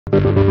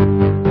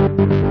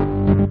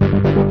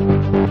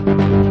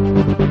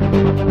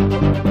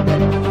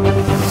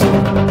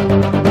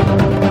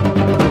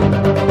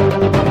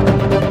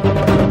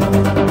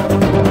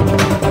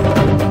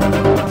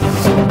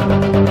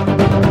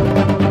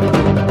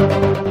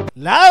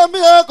láàmì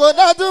ọkọ̀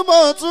dájú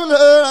mọ́ tún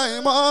lè ra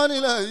ìmọ̀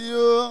nílẹ̀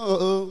yìí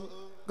ó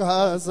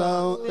kásá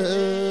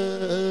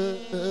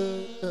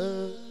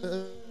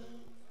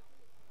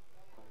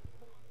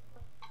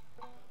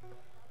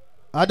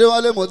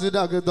Adéwálé mo ti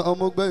dàgẹ̀tàn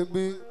ọmọ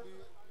gbẹ̀ngbìn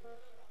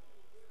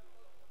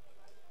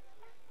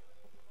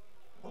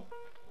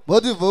mo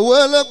ti fowó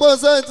elépo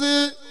sétí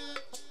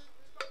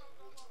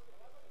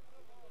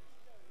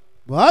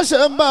wọ́n ṣe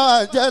ń bá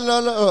jẹ́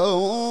lọ́lọ́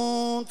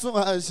òun tún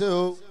máa ṣe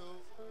o.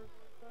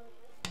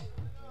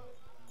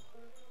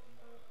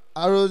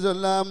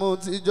 Àròjọlá mo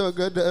ti jọ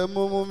gẹ́dẹ́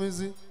mú mi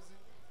sí.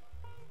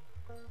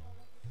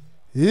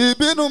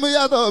 Ìbínú mi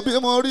yàtọ̀ bí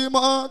mo rí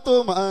mọ́tò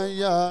máa ń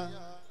yá.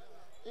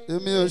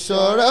 Èmi ò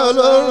ṣọ̀rẹ́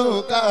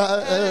olórùka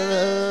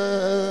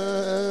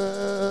ẹ̀rẹ́.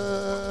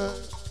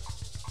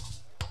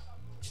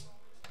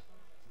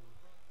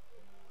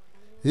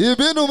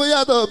 Ìbínú mi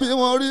yàtọ̀ bí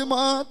mo rí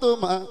mọ́tò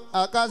máa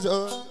àkáṣọ.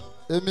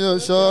 Èmi ò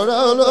ṣọ̀rẹ́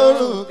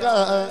olórùka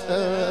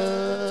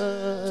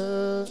ẹ̀rẹ́.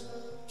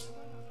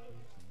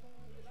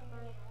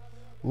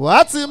 Wà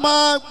á ti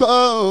máa gbọ́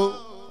o,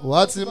 wà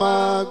á ti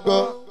máa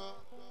gbọ́.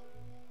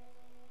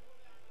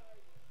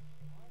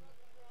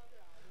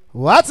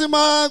 Wà á ti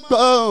máa gbọ́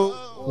o,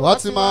 wà á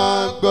ti máa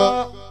gbọ́.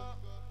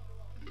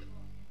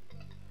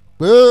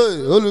 Pé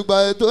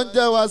olùgbàyè tó ń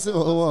jẹ́ wá sí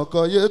òun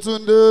ọkọ̀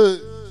Yétúndé.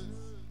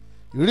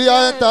 RIA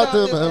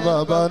Entertainment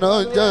bàbá náà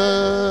ń jẹ́.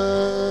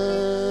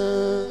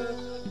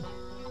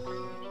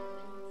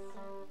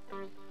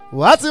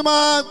 Wà á ti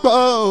máa gbọ́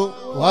o,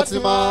 wà á ti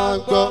máa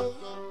gbọ́.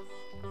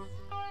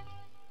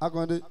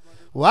 Akande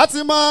wà á ti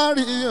máa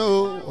rí o,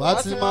 wà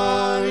á ti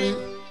máa rí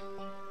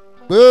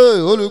pé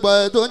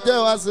olùgbàyè tó ń jẹ́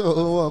wá sí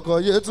òun ọkọ̀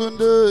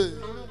Yétúndé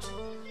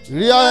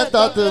RIA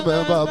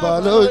Entertainment bàbá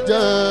ló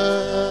jẹ́.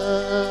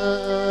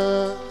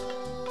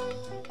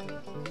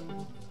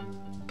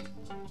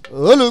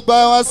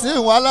 Olùgbàyè wá sí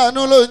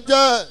ìwàlánú ló ń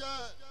jẹ́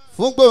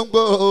fún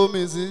gbòǹgbò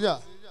omi síyà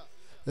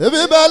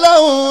èmi bẹ́ẹ̀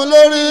lẹ́hùn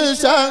lórí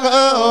iṣẹ́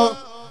rẹ̀ o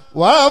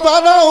wàá bá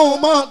lẹ́hùn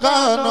mọ́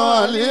kánú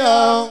àlíyá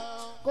o.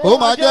 Kó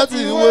máa jẹ́ ti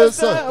ìwé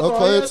sẹ̀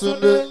ọkọ̀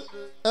Yétúndé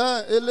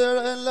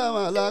eléré ńlá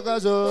mà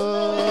lákàṣọ.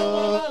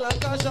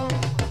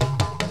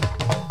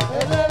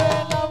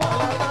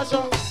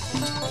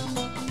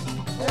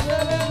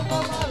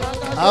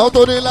 Àwọn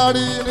tó ní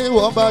lárí ní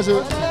wọ́n bá ṣe.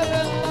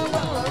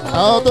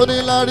 Àwọn tó ní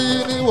lárí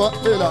ní wọ́n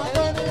lè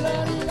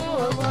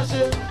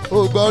ó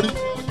gbọ́ rí.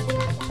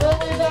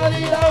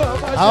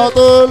 Àwọn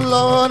tó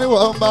lọ́wọ́ ní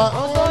wọ́n bá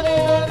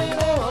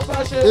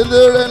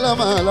eléré ńlá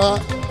mà lá.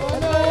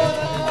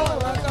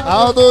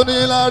 Àwọn tó ní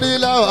lárí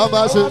láwọn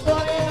bá ṣe.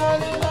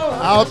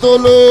 Àwọn tó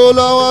lò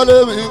lọ́wọ́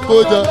lémi ń kó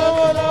jẹ.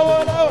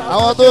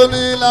 Àwọn tó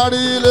ní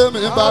lárí lémi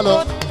ń bá lọ.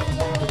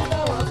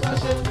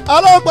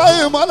 Ọlọ́pàá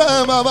ìmọ̀lẹ̀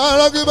màmá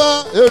rọ́gíbá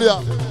èrìà.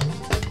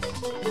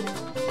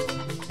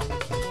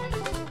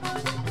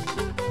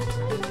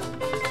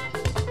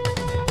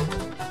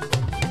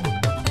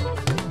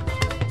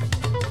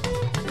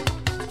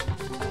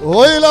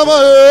 Òyìn lọ́mọ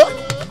yẹn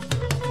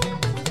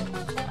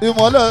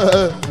ìmọ̀lẹ̀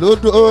ló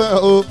dúró ẹ̀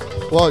o.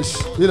 Wash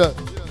ilẹ̀.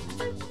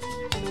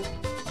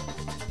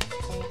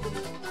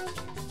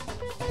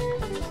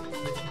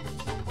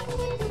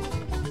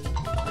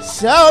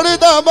 Ṣé orí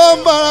tá a bá ń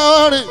bára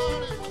wọn rìn?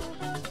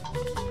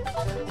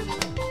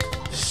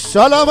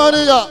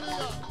 Ṣọlọ́mọníyà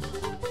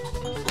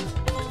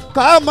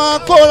ká máa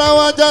kóra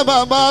wọn jẹ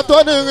bàbá tó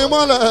ní irin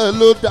mọ́lẹ̀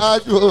ló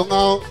dájú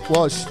ọ̀hún.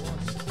 Wash.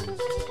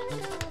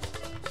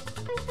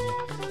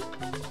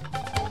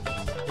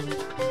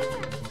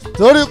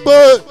 Torí pé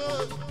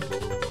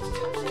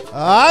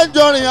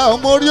àjọrin àwọn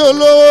mórí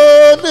olówó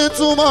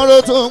nítumọ̀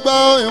rẹ̀ tó ń gbá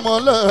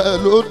ìmọ̀lẹ̀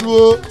ló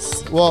dúró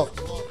wọ̀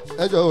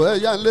ẹ jọ̀wọ́ ẹ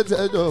yá ń létí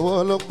ẹ jọ̀wọ́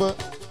ọlọ́pẹ́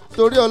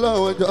torí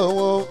ọlọ́run ẹ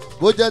jọ̀wọ́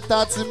bó jẹ́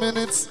 30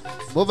 minutes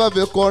mo fẹ́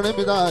fi kọrin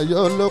mi náà yọ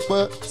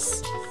ọlọ́pẹ́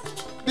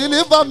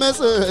deliver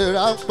message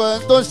ráńpẹ́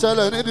tó ń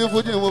ṣẹlẹ̀ nídìí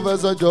Fuji mo fẹ́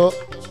sọ́jọ́.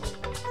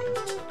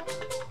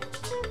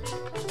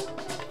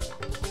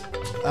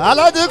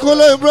 Alájí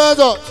Kúnlé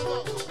brother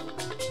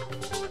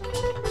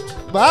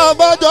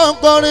bàbá jọ ń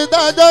kọrin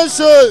dájọ́ ń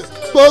ṣe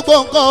gbogbo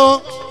nǹkan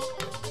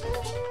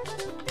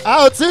a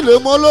ò tí lè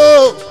mọ́ ló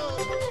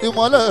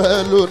ìmọ̀lẹ̀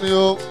lónìí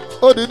o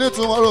ó di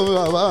nítumọ̀ lómi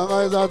bàbá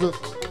àìsàtò.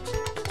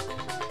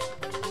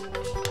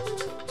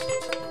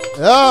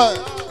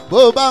 bó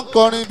o bá ń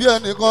kọrin bí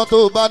ẹnìkan tó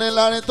bá ní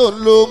lárín tó ń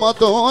lo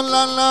mọ́tò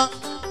ńláńlá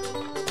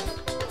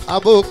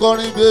àbò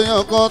kọrin bí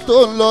èèyàn kan tó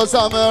ń lọ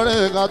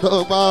s'Amẹ́ríkà tó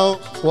gbà ó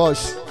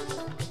wash.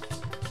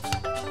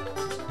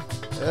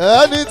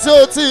 ẹni tí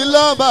ó ti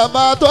lọ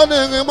bàbá tó ní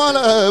irin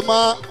mọ́lẹ̀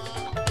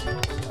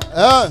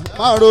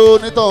máa ro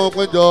onítọ̀hún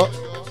péjọ.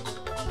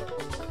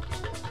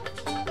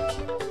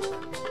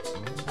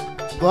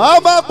 wọ́n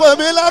bá pè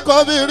mí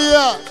lákọ̀ọ́bí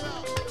RIA.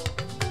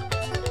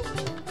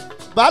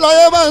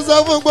 Bálọ́yé máa ń sọ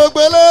fún gbogbo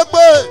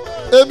eléèpé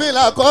èmi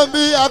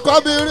làkọ́bí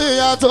àkọ́bí rí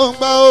ìyá tó ń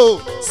gbá o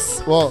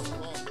wọ̀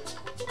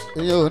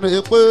ìyẹn ò ní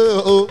pé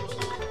o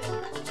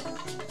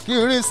kí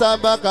rí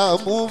sábàkà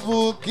mú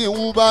fún kí n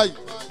wú báyìí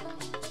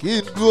kí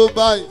n dúró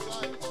báyìí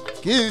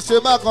kí n ṣe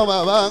bákan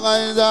bàbá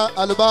ńláńlá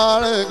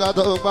alùbárẹ̀ ìka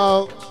tó ń gbá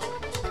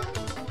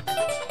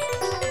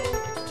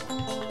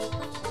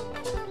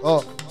o.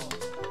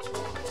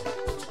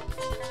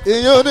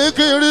 ìyẹn ò ní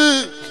kí n rí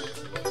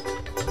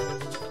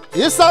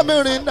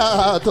ìsámìrin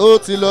náà tó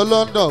ti lọ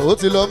London ó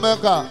ti lọ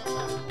Mẹ́kà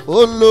ó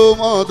lo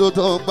mọ́tò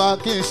tó ń gbá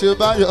kí n ṣe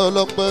báyọ̀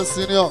ọlọ́pẹ́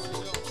senior.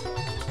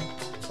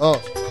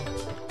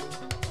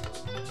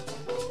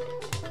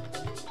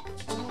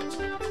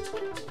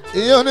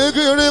 ìyẹn ní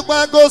kí n rí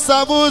pẹ́ńkó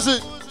sàbúùsì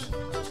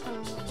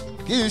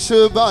kí n ṣe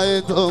báyìí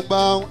tó ń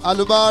gbá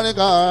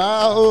alùbáríkà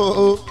o.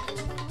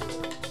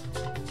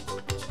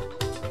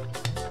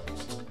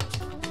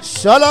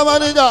 ṣọlọ́mọ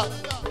níjà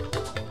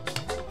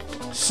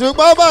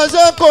ṣùgbọ́n bá a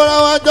ṣe ń kóra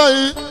wa jọ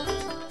yìí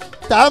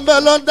tá a ń bẹ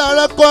lọ́ńdà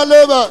rẹ́kọ́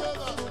lébà.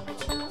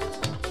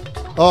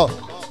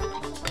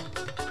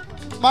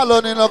 má lọ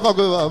ní lọ́kàn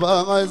pé bàbá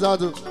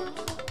Aisatu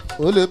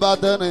ó lè bá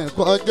tẹ́nì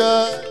kan jẹ́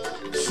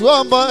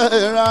ṣùgbọ́n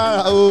ẹ̀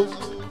rárá o.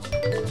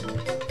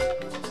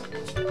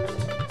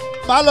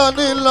 má lọ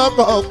ní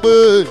lọ́kàn pé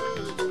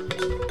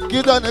kí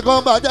tẹ́nìkan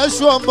bàjẹ́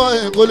ṣùgbọ́n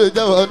ẹ̀ kó lè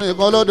jẹ́wọ́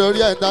nìkan lọ́dọ̀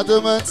RIA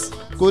entertainment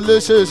kó lè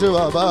ṣe é ṣe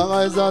bàbá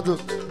Aisatu.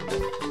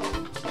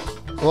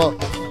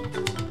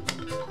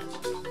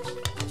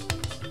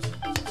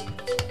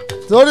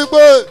 torí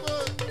pé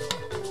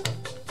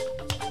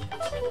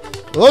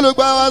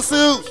olùgbàwá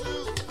síu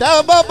tẹ́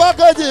ẹ bá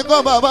pákéjì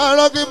kan bàbá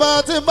rọ́gí bá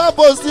ti bá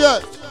pòsí ẹ̀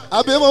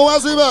àbí mo wá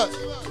síbẹ̀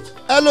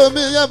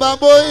ẹlòmíì yẹn bá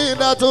bóyí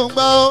iná tó ń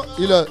gbá ó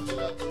ilẹ̀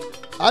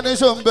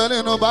aníṣó ń bẹ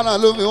nínú bánà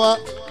lómi wá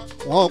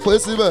wọn ò pé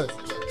síbẹ̀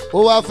ó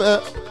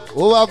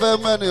wá fẹ́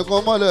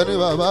mẹ́nìkan mọ́lẹ̀ ní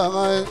bàbá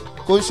rán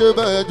kó ṣe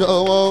bẹ́ẹ̀ jọ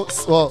wọ́n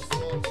sọ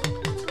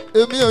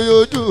èmi ò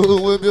yọjú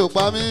òun èmi ò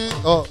pa mí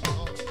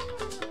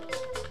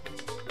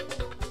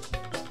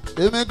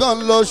èmi gan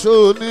lọ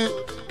ṣóò ní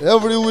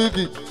every week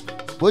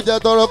bó jẹ́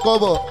tọrọ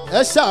kọ́bọ̀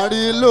ẹ ṣàrí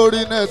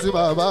lórí nẹ́ẹ̀tì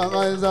bàbá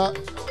Aisha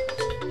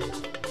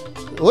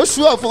ó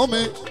ṣùọ̀ fún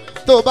mi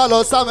tó bá lọ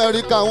sí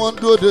Amẹ́ríkà wọ́n ń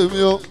dúró dè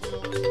mí o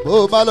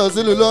bó bá lọ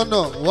sílùú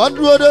London wọ́n ń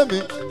dúró dè mí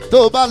tó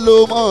bá lo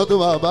mọ́tò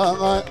bàbá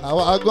Aisha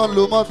àwọn agán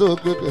lo mọ́tò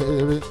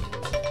kékeré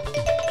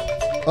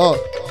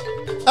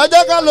ẹ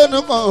jẹ́ ká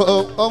lónìí kan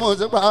ọmọ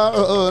òsì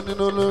pààrọ̀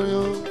nínú olórin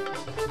o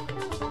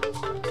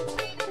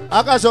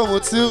Akaṣọ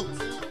Mutiu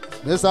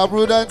Mr.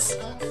 Prudence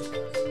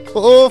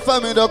ó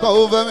fẹ́mi dọ́kàn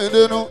ó fẹ́mi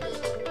dénú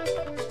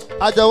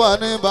àjọ wà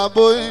ní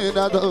bàbá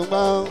ìdádọ́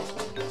gbà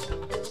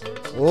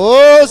ó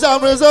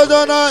ṣàmì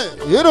sọ́jọ́ náà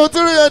inú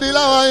tírí èdè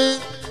láwọn yìí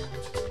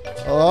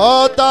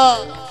ọ̀tá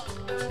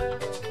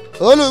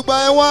olùgbà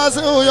ẹ̀wọ̀n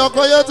sí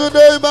òyìnbó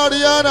Yétúndé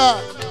Mariana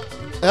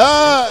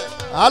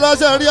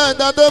aláṣẹ RIA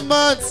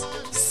entertainment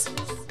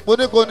mo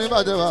ní kò ní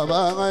bàjẹ́ bàbá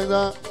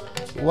Aisha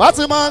wá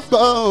ti máa ń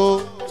gbọ́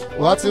o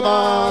wá ti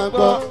máa ń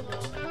gbọ́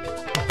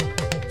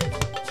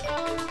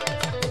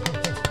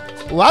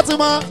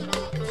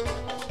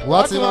wá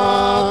ti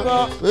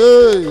máa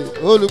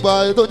olùgbà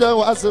ètò jẹ́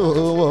wá sí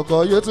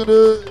òwòkọ̀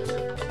Yétúndé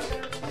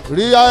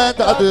RIA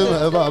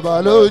entertainment bàbá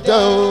ló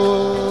jẹ́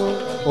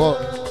o.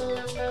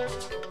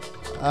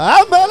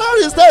 àmọ́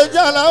lórí stage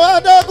Àlàó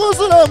Adékún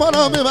sílẹ̀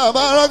mọ́nà mi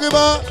bàbá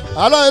rọ́gíbá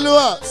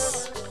aláìlúwà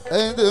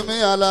ẹ̀yin tèmi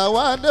Àlàó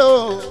Adé o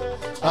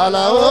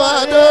Àlàó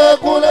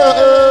Adékúnlé.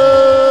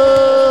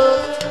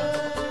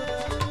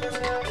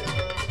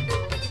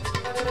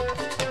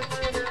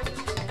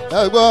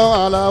 ẹ̀gbọ́n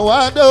Àlàó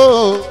Adé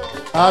o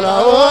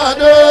Àlàó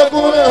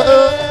Adékúnlé.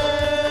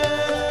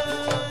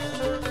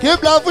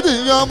 Kíbla Fuji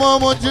yan ọmọ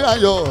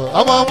Mojírayọ̀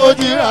ọmọ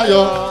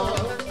Mojírayọ̀.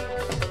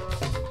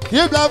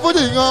 Kíbla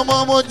Fuji yan ọmọ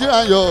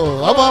Mojírayọ̀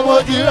ọmọ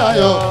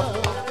Mojírayọ̀.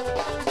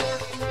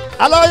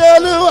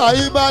 Aláyélúwà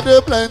Ìbàdé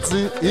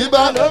plenty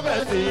Ìbàdé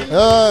plenty.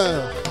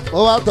 Mo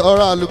wá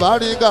tọrọ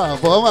àlùbáríkà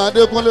fọmọ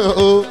Adékúnlé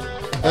o.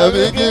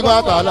 Ẹ̀mí gígbà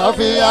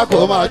tàlàfíà kò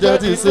máa jẹ́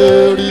ti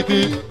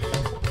Sẹ́ríkì.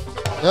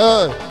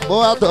 Mo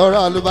wá tọrọ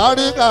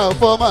àlùbáríkà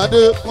fọmọ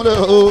Adékúnlé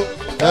o.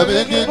 Ẹ̀mí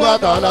gígbà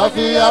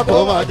tàlàfíà kò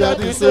máa jẹ́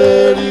ti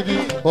Sẹ́ríkì.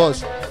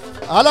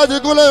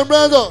 Alájíkúnlé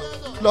ìmúrẹ́sọ̀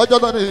lọ́jọ́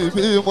tó ní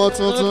ìbímọ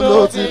tuntun ló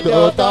ti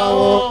dọ̀tá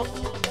wọn.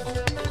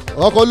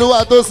 Ọkọ̀ olúwa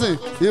tó sìn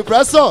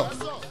ìpẹ́sọ̀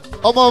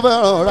ọmọ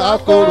fẹ́ràn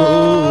rákòrò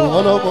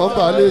ọlọ́mọ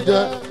balẹ̀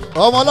jẹ́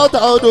ọmọ lọ́ta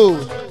odò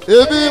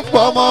ebi ń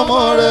pọ̀ ọmọ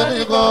rẹ̀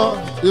nìkan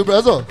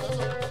ìpẹ́sọ̀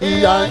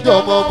ìyá ń jọ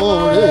ọmọ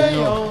rẹ̀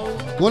yàn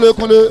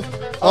kúnlékúnlé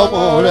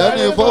ọmọ rẹ̀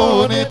ní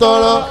fóun ní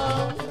tọrọ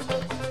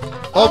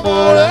ọmọ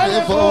rẹ̀ ní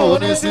fóun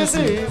ní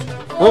sísì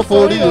ó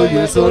forí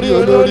oyè sórí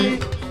olórí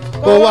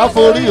ó wá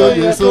forí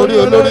oyè sórí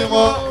olórí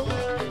mọ́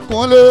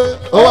kúnlé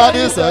ó wá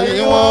ní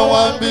sẹ́yìn wọn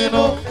wá ń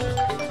bínú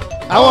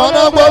àwọn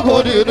náà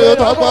gbógun dìde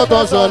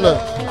tọpọ́tọ̀ sọlẹ̀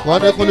wọ́n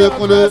ní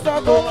kúnlékúnlé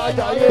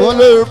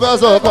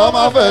ìfẹsọ̀ kọ́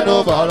máa fẹ̀nu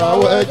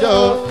bàràwọ̀ ẹ̀jẹ̀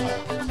o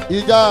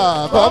ìjà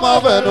kọ́ máa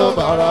fẹ̀nu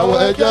bàràwọ̀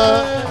ẹ̀jẹ̀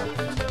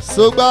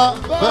ṣùgbọ́n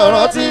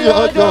fẹ̀ràn tí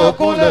ọjọ́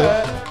kúnlẹ̀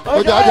ó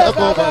jáde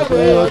kó gbàgbé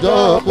ọjọ́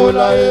kó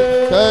láyé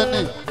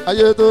kẹ́ni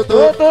ayé tó tó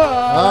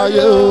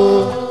ayé o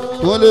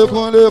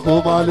kúnlékúnlé kò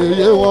má lè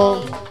yé wọn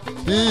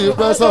bí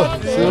pẹ́sọ̀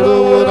ṣe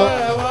rówó náà.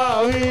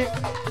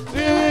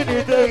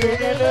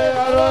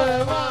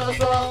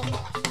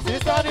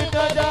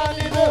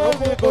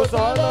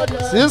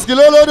 Sísìkì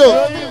lólódò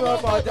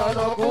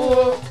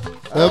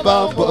ẹ bá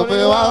ń bọ̀ mi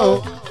wá o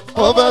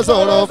mo fẹ́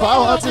sọ̀rọ̀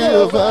fáwọn tí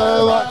o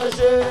fẹ́ wá.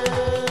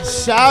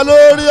 ṣá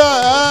lórí ẹ̀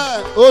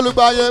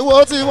olùgbàyẹ̀wò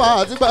tí wọ́n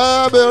àti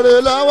pẹ́ béèrè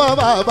lọ́wọ́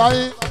bàbá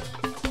yín.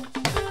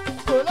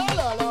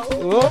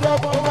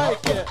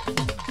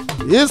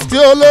 Sísìkì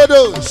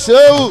olódò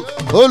ṣéwù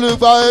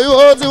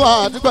olùgbàyẹ̀wò tí wọ́n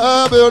àti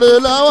pẹ́ béèrè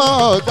lọ́wọ́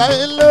ọ̀gá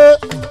ilé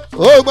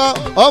ó gbọ́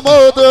ọmọ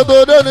òtòtò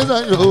dé ní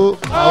sẹ́yìn o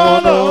àwọn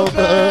náà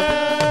fẹ́.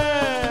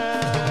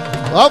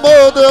 ọmọ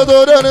òtòtò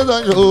dé ní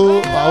sẹ́yìn o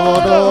àwọn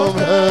náà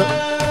fẹ́.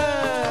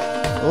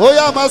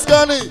 Oya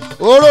maskani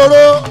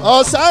òróró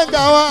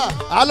ọ̀sáǹgàwá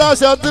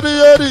aláṣẹ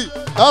tíríyérì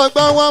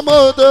ọgbà wọn mọ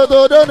òtòtò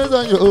dé ní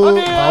sẹ́yìn o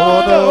àwọn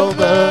náà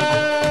fẹ́.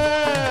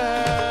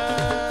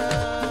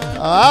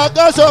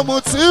 Akẹ́sọ̀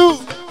Mutiu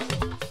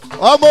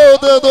ọmọ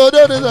òtòtò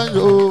dé ní sẹ́yìn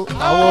o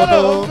àwọn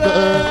náà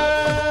fẹ́.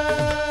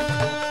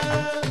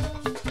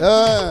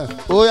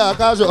 Oya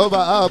Akẹ́sọ̀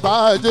bàbá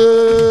jẹ́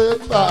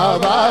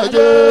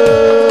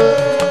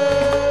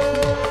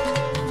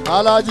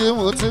Alájí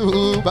Mutiu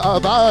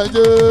bàbá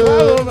jẹ́.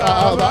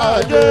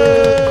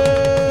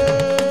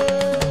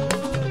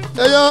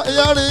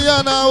 Èèyàn rí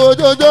yànnà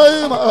òjòjò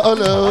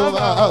ìmọ̀lẹ̀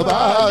bàbá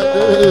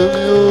jẹ́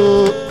mi o.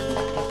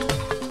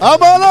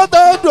 Ọmọ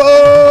ọlọ́tà odò.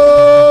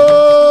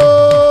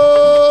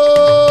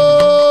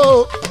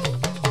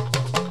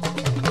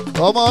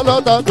 Ọmọ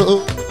ọlọ́tà odò.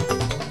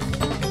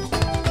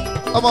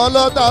 Ọmọ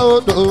ọlọ́tà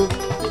odò.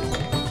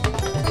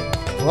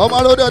 Ọmọ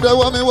ló dẹ̀dẹ̀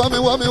wọ́mi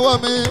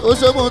ó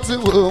ṣe mú ti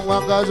wò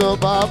wọn Akẹ́sọ̀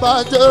bàbá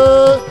jẹ́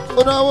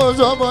ó náwó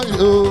sọmọ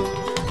yìí o.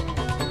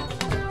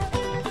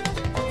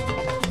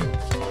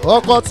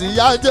 Ọkọ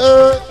tìyá jẹ́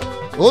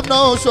ó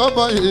náwó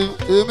sọmọ yìí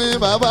èmi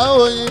bàbá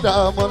Oyin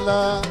Dàmọ́lá.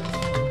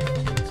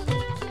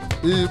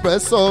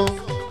 Ìbẹ́sọ̀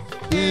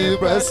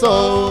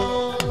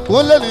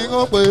kúnlẹ̀ ní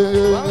wọ́n pè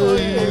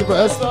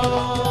ìbẹ́sọ̀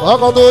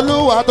ọkọ tó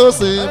lúwa tó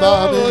sìn bá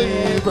mi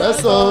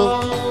ìbẹ́sọ̀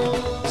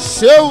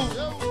ṣéwù.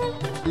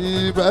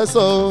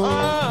 Ìbẹ́sọ̀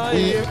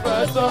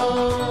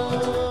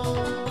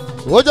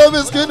ojú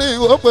bisikì ni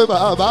ó pe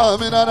bàbá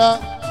mi dáadáa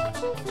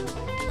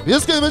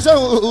bisikì mi ṣe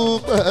wù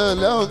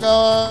pẹ̀lẹ́ ọ̀gá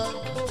wa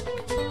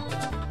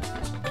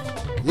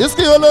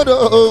bisikì olódò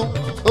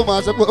ó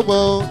máa ṣe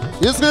púpọ̀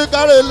bisikì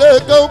kárí ilé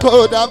kéwù kò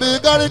dàbí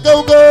kárí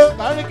kéwù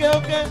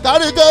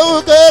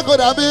ké kò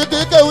dàbí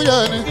kíkéwù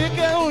yẹn ni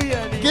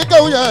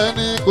kíkéwù yẹn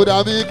ni kò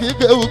dàbí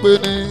kíkéwù pé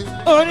ni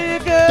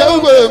kéwù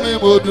pé mi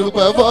mo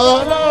dúpẹ́ fọ́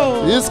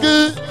bisikì.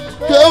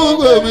 Kéwù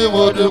gbé mi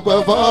mo dúpẹ́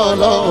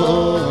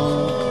f'Ọlọ́run.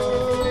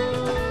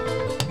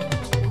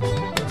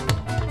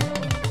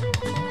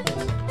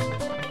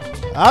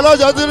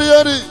 Alájà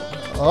tíríyẹ́rì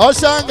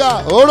ọ̀ṣáǹgà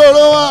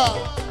òróró wa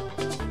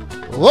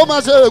ó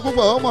máa ṣe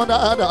púpọ̀ ọmọ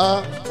dáadáa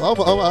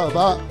ọmọ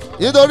bàbá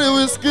nítorí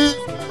wíṣkì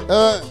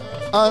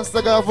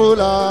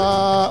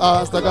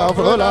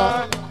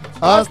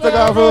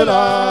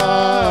astagafurullah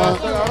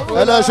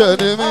ẹlẹ́ṣẹ̀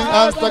ni mí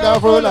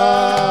astagafurullah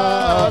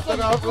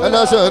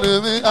ẹlẹ́ṣẹ̀ ni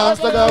mí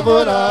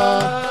astagafurullah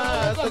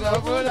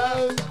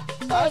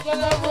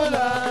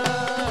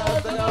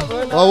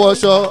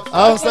ọwọ́ṣọ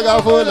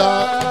astagafurullah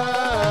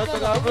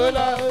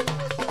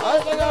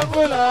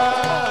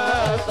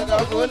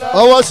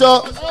ọwọ́ṣọ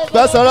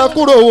gbẹ̀sẹ̀rẹ̀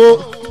kúrò wo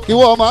kí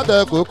wọ́n má tẹ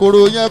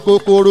kòkòrò yẹn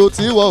kòkòrò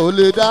tí wọ́n ò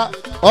lè dá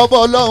ọba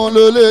Ọlọ́run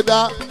ló lè dá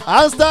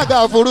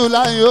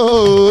astagafurullah o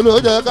ló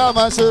jẹ́ ká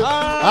máa ṣe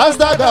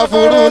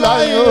astagafurullah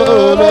o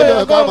ló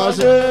jẹ́ ká máa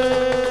ṣe.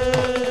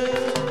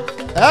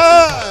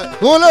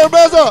 Kúnlé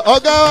Bẹ́sọ̀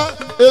ọ̀gá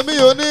èmi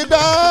ò ní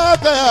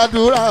dákẹ́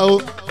àdúrà o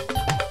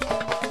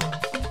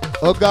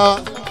ọ̀gá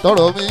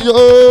tọrọ mi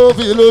yóò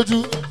fi lójú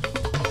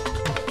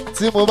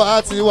tí mo bá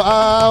ti wá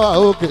wà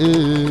òkè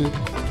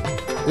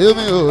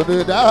èmi ò ní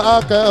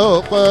dákẹ́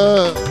ọpẹ́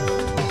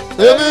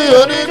èmi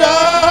ò ní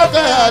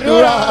dákẹ́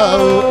àdúrà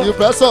o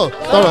ìfẹ́sọ̀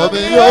tọrọ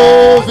mi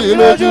yóò fi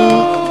lójú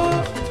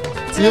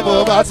tí mo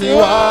bá ti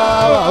wá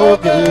wà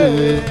òkè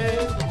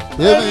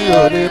èmi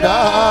ò ní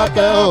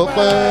dákẹ́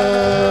ọpẹ́.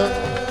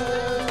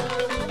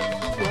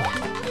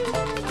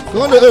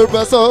 Kúnlé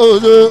Bẹ́sọ̀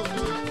òjò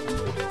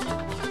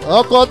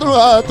ọkọ̀ dúró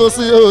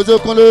àtòsí òjò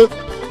Kúnlé.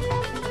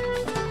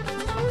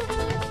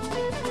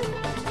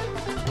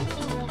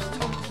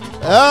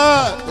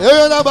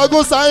 Èyí náà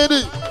Bagun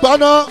Sáyidì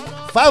gbaná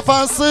 5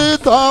 and 6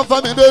 tán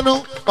fẹ́mi dénú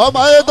ọmọ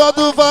ayé tó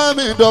tún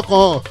fẹ́mi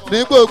dọ̀kàn ní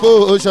gbogbo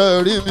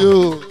òṣèré mi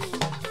o.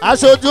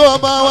 Aṣojú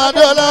ọmọ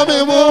Adéọlá mi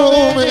mú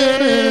mi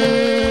rìn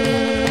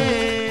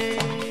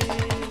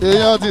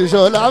èèyàn ti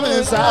Ṣọlá mi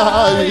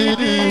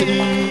Sáyidì.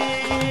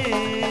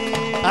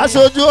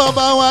 Aṣojú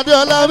ọmọ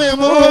Adéọlá mi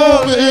mú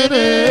mi rìn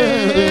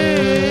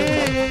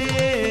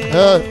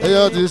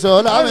èèyàn ti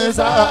Ṣọlá mi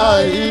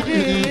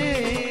Sáyidì.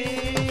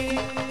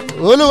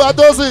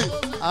 Olúwatósìn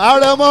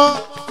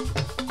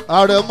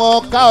àrẹ̀mọ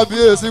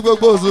kábíyèsí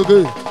gbogbo òsùnkè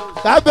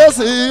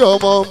kábíyèsí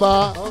ọmọ ọba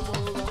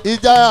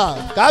ìjayà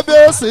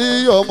kábíyèsí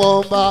ọmọ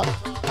ọba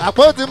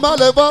àpótí má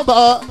lè bọ́mbà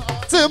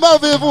tí má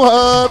fi fún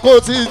ẹ kó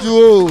ti ju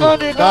o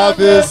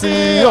kábíyèsí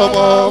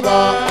ọmọ ọba.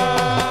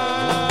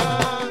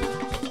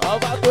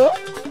 ọba tó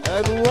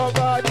ẹrù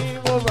ọba ní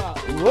mo bà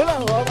wò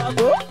làwọn ọba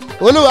tó.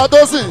 olúwa tó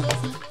sìn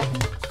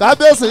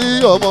kábíyèsí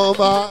ọmọ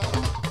ọba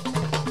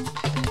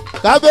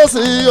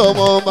kábíyèsí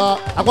ọmọ ọba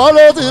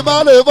àpọ́nlé tí má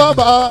lè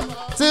bọ́mbà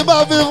tí má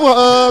fi fún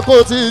ẹ kó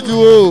ti ju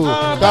o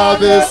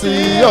kábíyèsí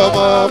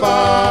ọmọ ọba.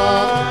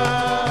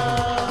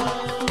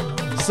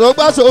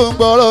 sọgbàṣọ ń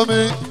gbọ́rọ̀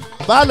mi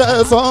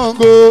balẹ̀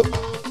Ṣàngó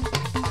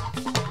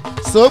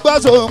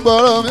sọgbàṣọ ń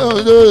gbọ́rọ̀ mi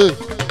òye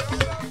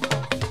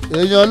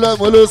èèyàn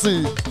lẹ́mu ló sì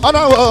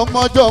ọ̀nàwọ̀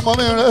ọmọjọ́ ọmọ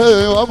mi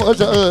rẹ̀ ọmọ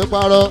ṣe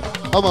parọ́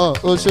ọmọ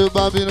òṣè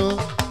bá bínú.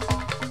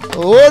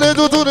 orin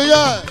tuntun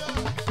nìyẹn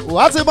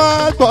wàá ti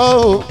máa gbọ́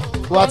o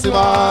wàá ti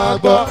máa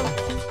gbọ́.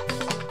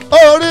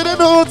 orin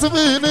nínú tv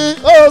ni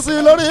ó sì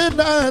lórí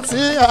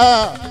nẹ́ẹ̀tì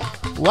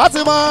wàá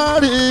ti máa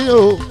rí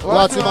o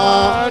wàá ti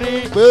máa rí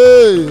pé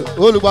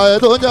olùgbàyè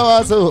tó ń jẹ́ wá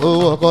sí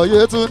ọkọ̀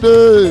Yétúndé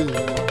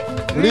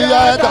RIA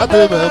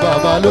entertainment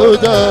bàbá ló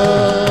jẹ́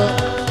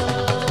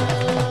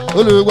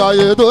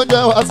olùgbàyè tó ń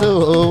jẹ́ wá sí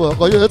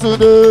ọkọ̀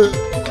Yétúndé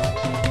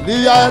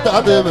RIA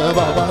entertainment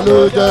bàbá ló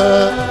jẹ́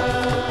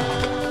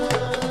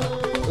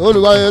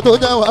olùgbàyè tó ń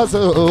jẹ́ wá sí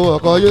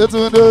ọkọ̀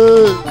Yétúndé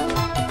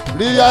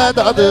RIA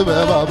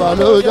entertainment bàbá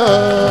ló jẹ́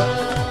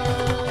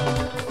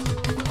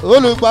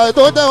olùgbàyè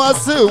tó jẹ́ wá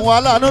sí ìwọ̀n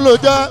aláàánú ló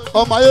jẹ́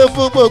ọmọ ayé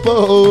fún gbogbo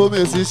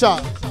omi ṣíṣà.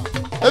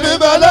 èmi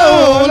bẹ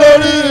lẹ́hùn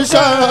lórí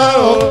iṣẹ́ rẹ̀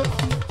o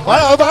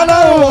wàá bá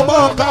lẹ́hùn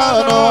mọ́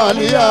kánà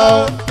àlíyá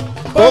o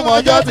kó mọ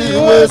jẹ́ ti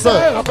ìwé sẹ̀.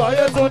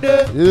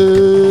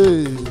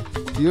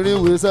 ìrìn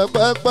ìwé sẹ̀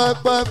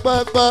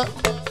pẹ́pẹ́pẹ́pẹ́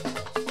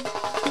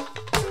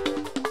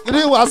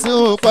ìrìn wá sí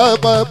òun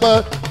pẹ́pẹ́pẹ́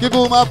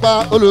kíkú má pa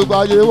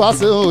olùgbàyè wá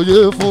sí òye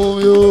fún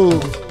mi o.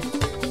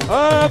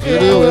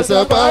 ìrìwé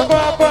sẹ́pẹ́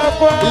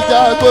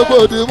ìjà gbogbo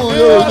dìmú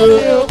yóò yé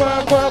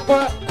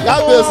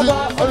kábíyèsí.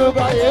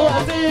 olùgbàyè wá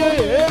sí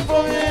òye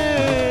fún mi.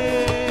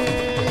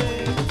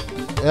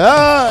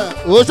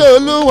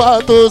 òṣèlú wa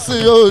tó sí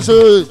yóò ṣe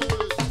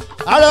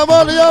àrẹ̀mọ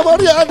ni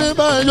ọmọdé ẹni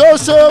máa yóò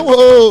ṣe wò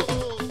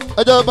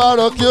ẹjọ́ bá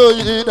rọ kí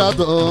oyin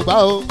dàtọ̀ bá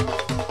o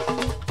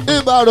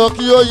ìbá rọ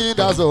kí oyin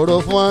dà sọ̀rọ̀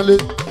fún wa lé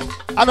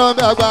àná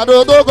mi àgbàdo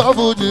tó kọ́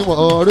Fuji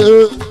mọ̀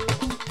rẹ́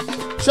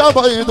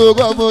ṣọ́bọ̀ yìí tó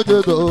kọ́ Fuji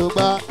tó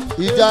gbà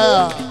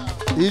ìjayà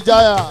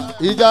ìjayà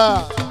ìjayà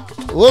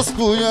ó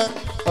sùkúù yẹn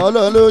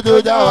ọlọ́lójó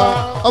já wa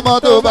ọmọ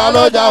tó bá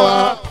lọ́jà wa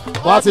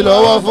wá ti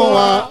lọ́wọ́ fún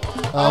wa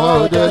àwọn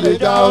òde lè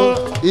já o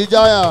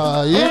ìjayà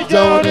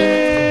ìjẹun ni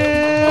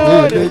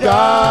èlé já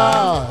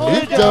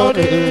ìjẹun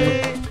ni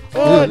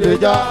èlé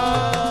já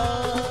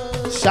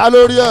ṣá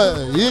lórí ẹ̀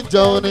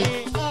ìjẹun ni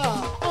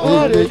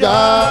èlé já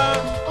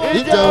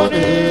ìjẹun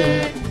ni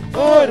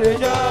èlé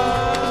já.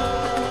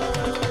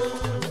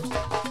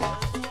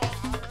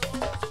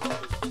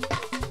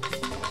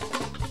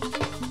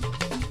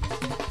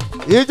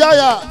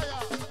 ìjayà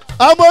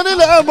ọmọ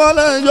onílẹ̀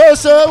mọ́lẹ̀ yóò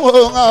ṣe wò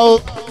hàn o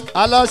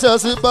aláṣẹ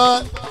sí bá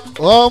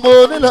ọmọ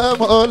onílẹ̀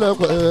mọ́lẹ̀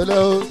pẹ̀lẹ́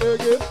o.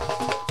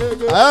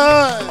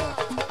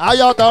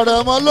 ayọ̀tà rẹ̀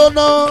mọ́ ló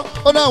ná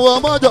ó náà wọ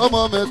mọ́jọ́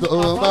mọ́ mi tó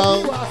máa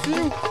ń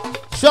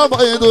ṣọ́mọ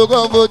yìí tó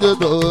kọ́ Fuji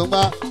tó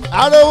máa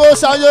arówó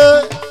ṣayé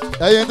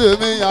ẹ̀yìn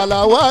tèmi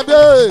Àlàó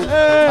Adé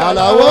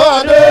Àlàó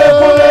Adé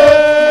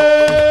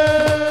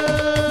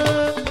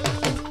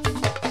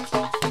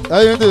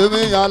ẹ̀yìn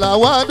tèmi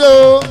Àlàó Adé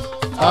o.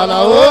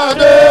 Àlàó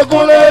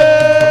Adékúnlé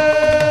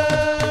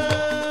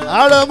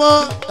àrẹ̀mọ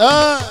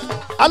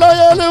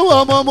aláyẹlẹ́wọ̀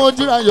ọmọ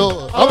Mojíráyọ̀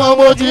ọmọ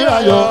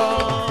Mojíráyọ̀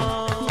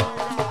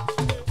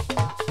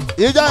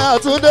ìjayà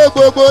Túndé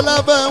gbogbo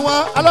lábẹ́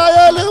wọn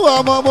aláyẹlẹ́wọ̀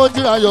ọmọ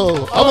Mojíráyọ̀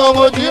ọmọ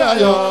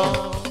Mojíráyọ̀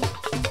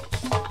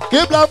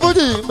Kíbla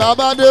Fuji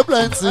bàbá dé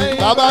plenty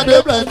bàbá dé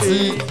plenty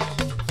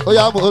ó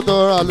yá mo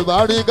tọrọ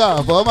àlùbáríkà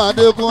fọmọ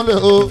Adékúnlé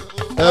o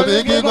ẹ̀mí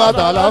gígùn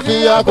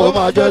àtàlàfíà kó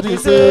máa jẹ́ ti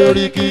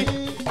Sẹ́ríkì.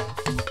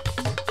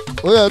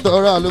 ó yẹ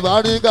tọrọ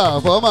àlùbáríkà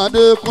fọmọ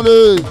Adékúnlé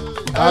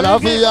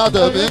àlàáfíà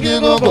tẹ̀mí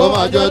gígùn kó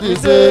máa jẹ́ ti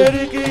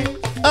Sẹ́ríkì.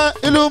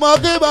 ìlú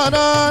mọ́kí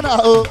banana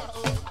o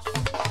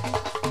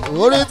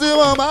orin tí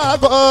wọ́n máa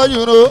kọ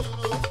yìí o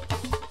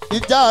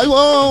ìjà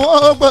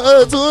wọ́n pè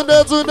Túndé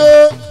Túndé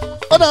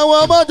ó náà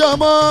wọ́n mọ́jọ́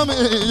mọ́ mi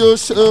yóò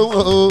ṣe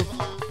wọ́n o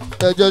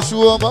ẹ̀jẹ̀ ṣú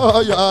ọmọ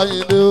ọ̀yà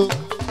ìdè o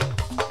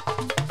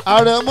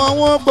àrẹ̀mọ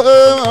wọn pè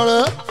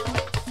ọ̀rẹ́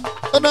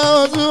ó náà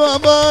wọ́n tí wọ́n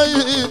bọ́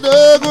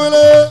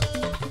Ìdẹ́kúnlé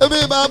ebi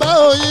bàbá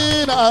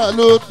oyin náà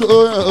ló tó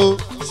yẹn o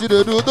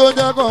ṣìdèdú tó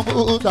jẹ́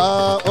kọ̀ǹpútà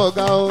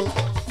ọ̀gá o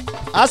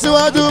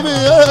aṣíwájú mi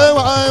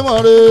wá ìmọ̀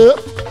rẹ̀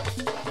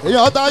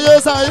èèyàn táyé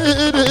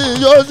Sáyídì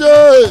yóò ṣe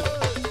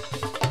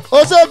ó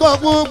ṣe kàn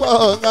púpọ̀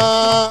ọ̀gá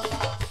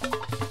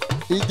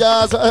ìjà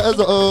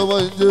sẹ́sọ̀ ọmọ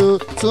ìjọ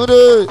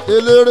Túndé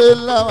eléré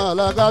ńlá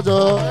làkájọ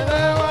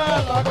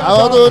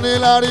àwọn tó ní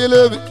lárí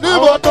lébi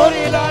níbo tó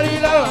ní lárí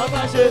láwọn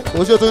máa ṣe.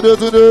 ó ṣe Túndé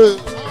Túndé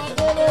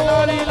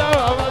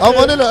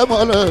ọmọ nílẹ̀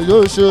mọ́lẹ̀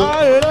yóò ṣe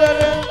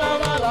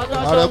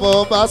àrẹ̀mọ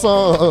bá sọ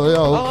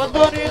ọ̀yà o. àwọn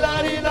tó ní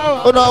lárí láwọn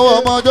ó náwó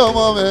ọmọjọ́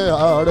ọmọ mi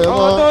ààrẹ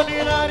mọ́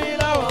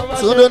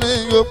Túndé ní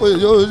yóò pé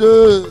yóò ṣe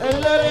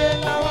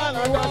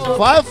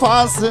 5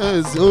 and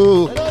 6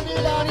 o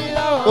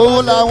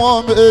òun làwọn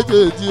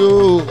méjèèjì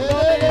o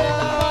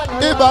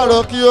ìbárò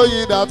kí ó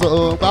yin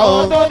dàtọ̀ gbá o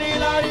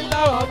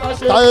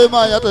táyé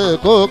máa yàtọ̀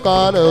kó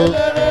kalẹ̀ o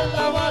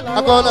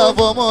akọ́lẹ̀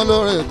fọmọ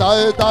lórí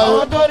táyé táyé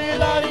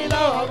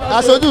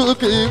aṣojú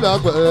kì í gbà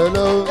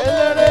pẹ̀lẹ́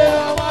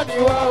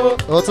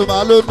o òtún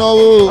máa ló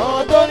náwó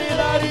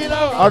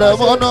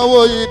àrẹ̀mọ náwó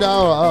yìí dá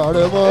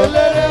àrẹ̀mọ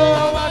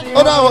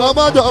ó dáwọ́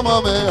ọmọjọ́ ọmọ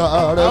mi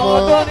àrẹ̀mọ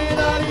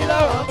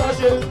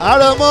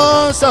àrẹ̀mọ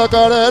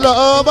ṣẹ̀kẹ̀rẹ̀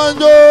lọ́ọ́ máa ń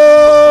jó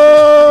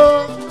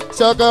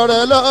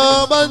ṣẹ̀kẹ̀rẹ̀ lọ́ọ́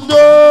máa ń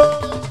jó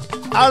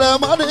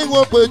àrẹ̀mọ ní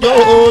wọ́n péjọ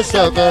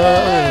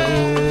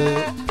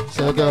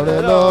ṣẹ̀kẹ̀rẹ̀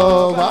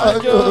lọ́ọ́ máa ń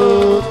jó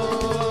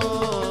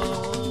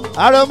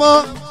àrẹ̀mọ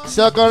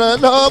ṣẹ̀kẹ̀rẹ̀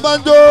lọ́ọ́ máa ń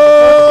jó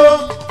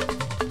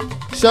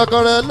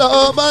ṣẹ̀kẹ̀rẹ̀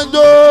lọ́ọ́ máa ń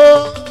jó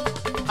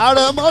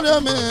àrẹ̀mọ ní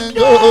mi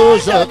jó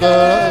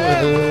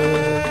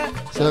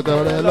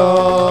ṣẹ̀kẹ̀rẹ̀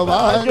lọ́ọ́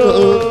máa ń jó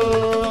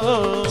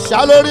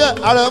ṣàlórí ẹ̀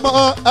àrẹ̀mọ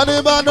ẹni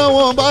bá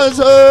náwó bá ń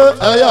ṣe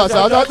ẹ̀yà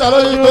ṣàṣàṣà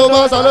lórí tó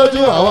bá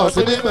ṣàlójú àwọn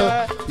sí níbẹ̀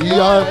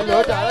ìyá ẹ̀.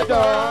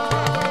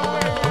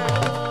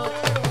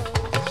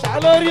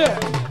 ṣàlórí ẹ̀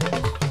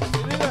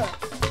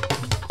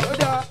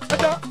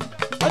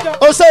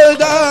ó ṣe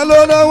ìjà ló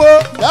náwó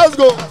let's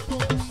go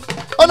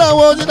ó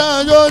náwó jíjà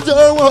yóò ṣe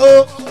wọn o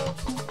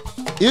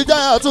ìjà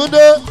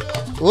àtúndé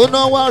ó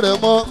náwó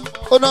àrẹ̀mọ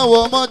ó náwó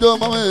ọmọjọ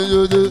ọmọ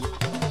èyí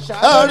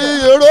ẹ̀rí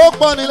èrò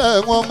pọ̀ nílẹ̀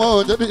wọn mọ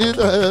òjòdì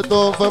ìtẹ̀ tó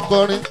fẹ́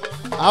kọrin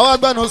àwọn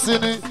agbẹnu sí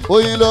ni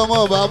oyin ló mọ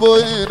bàbá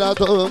oyin ìdá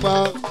tó gbà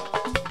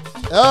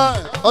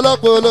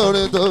ọlọ́pàá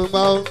olórin tó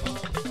gbà ó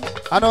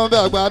ànàbẹ́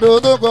àgbàdo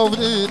tó kọ́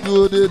fún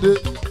ìdúró dédé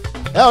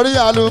ẹ̀rí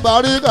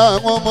àlùbáríkà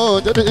wọn mọ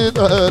òjòdì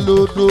ìtẹ̀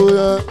lódò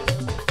yẹ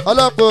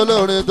ọlọ́pàá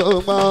olórin tó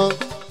gbà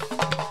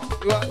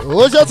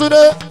ó ṣe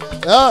túndé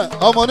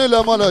ọmọ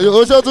nílẹ̀ mọ́lẹ̀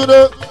yóò ṣe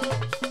túndé.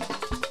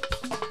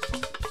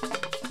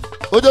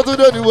 Ojú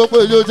Túndé ni wo pé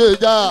yóò ṣe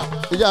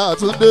ìjà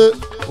Túndé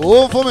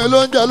òun fún mi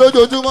lóúnjẹ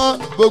lójoojúmọ́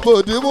gbogbo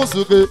òdì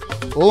mùsùlùmí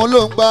òun ló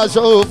ń gba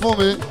aṣọ fún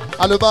mi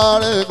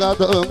alùbárẹ̀ ká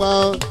tó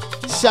máa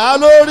ṣá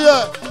lórí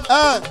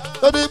ẹ̀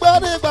tó ti gbọ́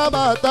nípa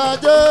bàtà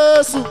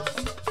Jésù.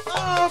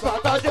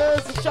 Bàtà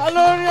Jésù ṣá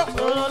lórí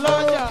ọ̀rọ̀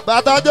lọ́jà.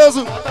 Bàtà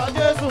Jésù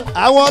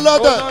àwọn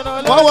ọlọ́tẹ̀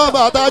wọ́n wọ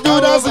bàtà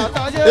Júdásì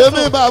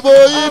èmi bàbá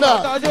oyinà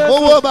mo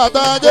wọ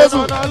bàtà Jésù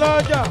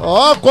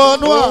ọkọ̀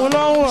nua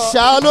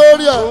ṣá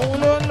lórí ẹ̀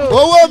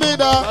owó mi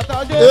dá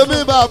èmi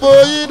bàbá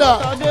oyinà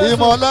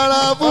ìmọ̀lára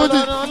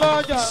Fuji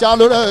ṣá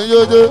lórí ẹ̀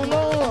yóò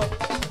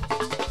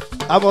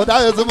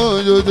àmọ̀dáyé tí mò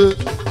ń yóò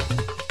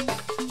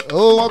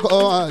owó wọn kọ́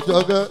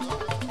àjọkẹ́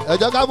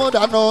ẹ̀jẹ̀ ká mú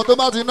dáná tó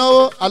bá ti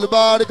náwó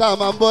àlùbáríkà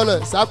máa ń bọ́lẹ̀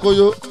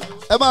sákoyo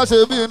ẹ má ṣe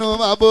bí inú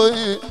máa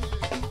bóyin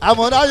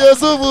àmọ̀dáyé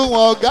súnfù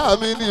wọn ọ̀gá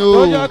mi ni o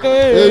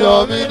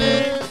èèyàn mi ni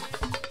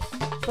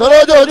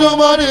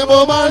tọ́lójoojúmọ́ ni mo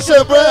máa ń ṣe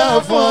prayer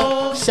fún ọ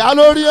ṣá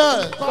lórí ẹ̀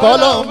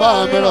kọ́lọ́hún bá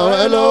mi ràn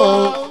ẹ́ lọ́wọ́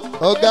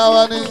ọ̀gá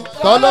wa ni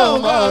kọ́lọ́hún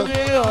bá mi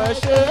ràn ẹ́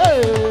ṣe.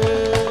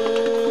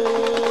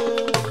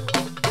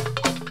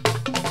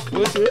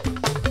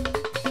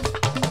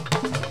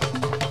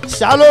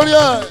 ṣá lórí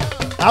ẹ̀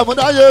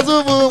àmúdáyé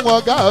súnmù wọn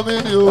ká mi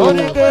ni o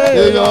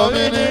èèyàn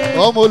mi ni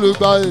ọmọ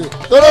olùgbàyè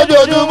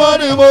tọ́lójoojúmọ́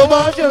ni mo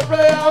máa ń ṣe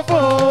prayer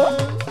fún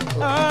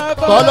ọ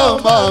kọ́lọ́hún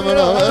bá mi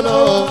ràn ẹ́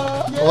lọ́wọ́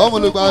ọmọ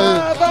olùgbàyè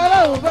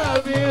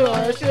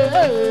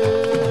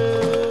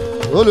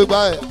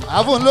olùgbàyè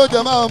àfún ló jẹ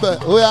máa ń bẹ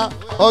óyá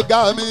ọ̀gá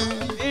mi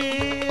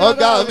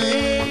ọ̀gá mi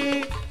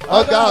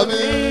ọ̀gá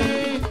mi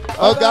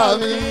ọ̀gá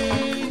mi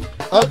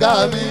ọ̀gá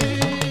mi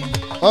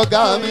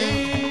ọ̀gá mi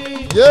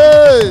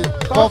yéé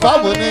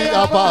kọ̀ǹfàmù ní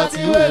apá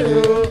àti wèrè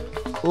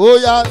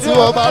óyá tí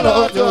wọ́n bá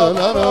lọ́jọ́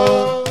lọ́nà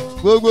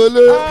gbogbo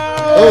ilé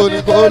òní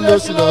kò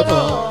lóṣù lọ́nà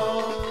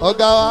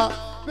ọ̀gá wa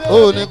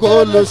òní kò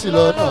lóṣù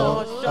lọ́nà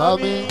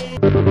àmín.